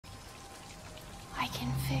I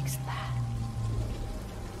can fix that.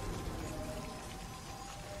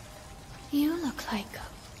 You look like a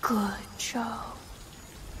good Joe.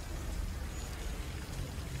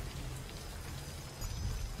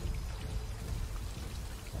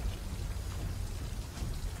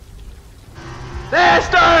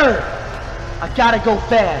 Faster! I gotta go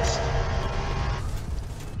fast.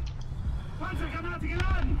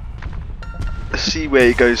 Let's see where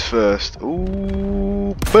he goes first.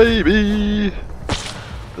 Ooh, baby!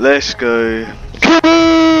 Let's go.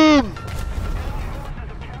 Kaboom!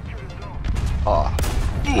 Ah,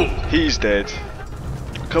 he's dead.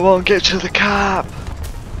 Come on, get to the cap.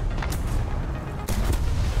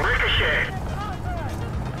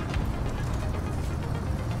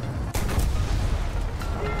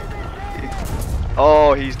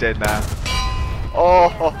 Oh, he's dead now.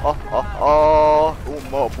 Oh, oh,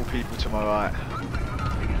 multiple people to my right.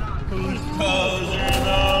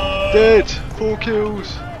 Dead! 4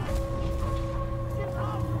 kills!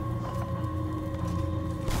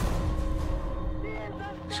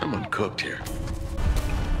 Someone cooked here.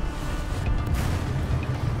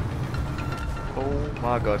 Oh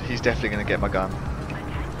my god, he's definitely gonna get my gun.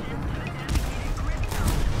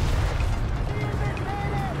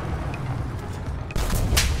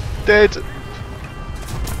 Dead!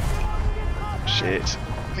 Shit.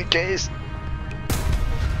 Get his...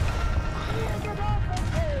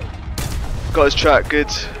 Got his track, good.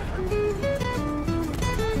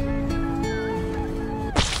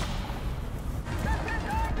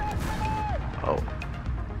 Oh.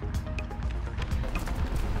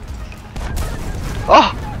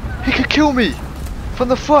 Ah! He could kill me! From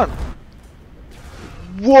the front!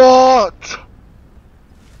 What?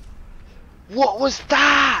 What was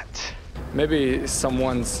that? Maybe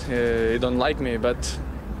someone's don't like me, but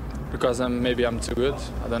because maybe I'm too good.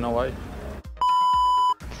 I don't know why.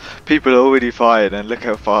 People are already fired, and look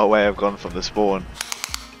how far away I've gone from the spawn.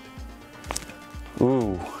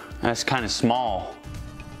 Ooh, that's kind of small.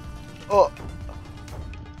 Oh.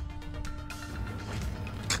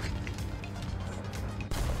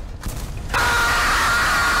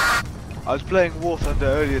 I was playing War Thunder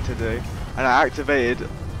earlier today, and I activated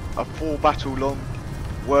a 4 battle long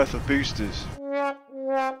worth of boosters.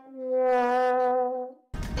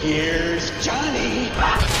 Here's Johnny!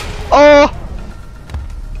 Oh!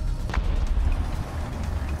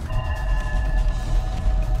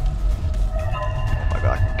 Oh my god,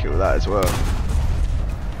 I can kill that as well.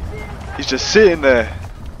 He's just sitting there.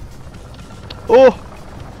 Oh!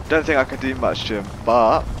 Don't think I can do much to him,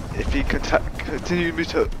 but if he continue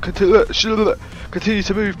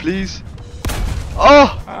to move, please.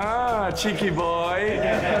 Oh! Ah, cheeky boy.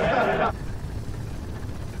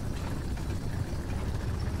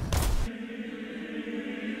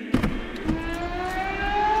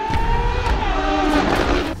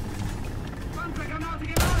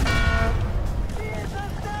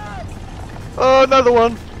 Oh, another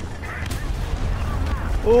one.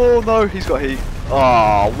 Oh no, he's got heat.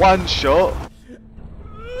 Oh, one shot.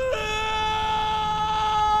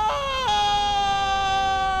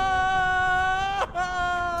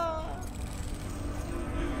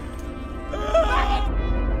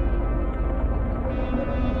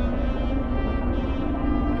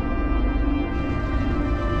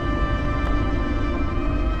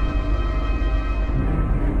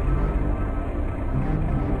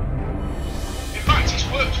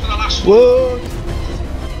 What?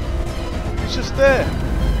 He's just there. I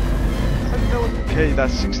don't know. Okay,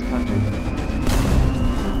 that's 1600.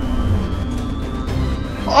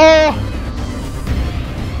 Oh!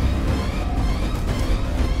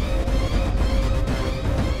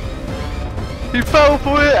 He fell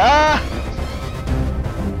for it. Ah!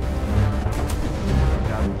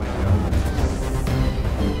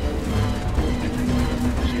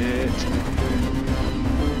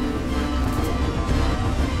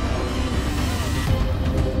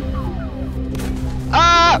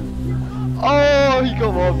 Oh, he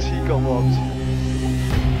got mobbed, he got mobbed.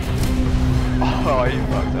 Oh, he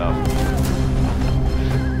fucked up.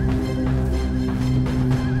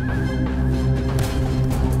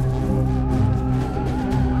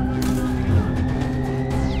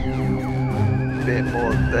 Bit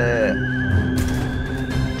more there.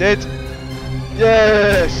 Dead.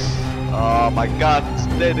 Yes. Oh, my gun's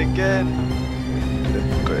dead again.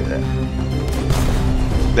 Got it there.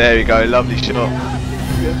 There we go, lovely shot.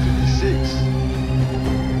 56.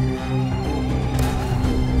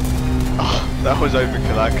 Oh, that was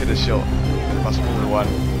overkill. I could have shot much more than one.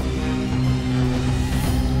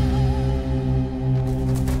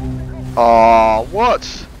 Oh,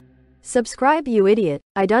 what? Subscribe, you idiot.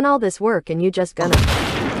 I done all this work and you just gonna.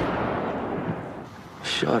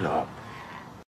 Shut up.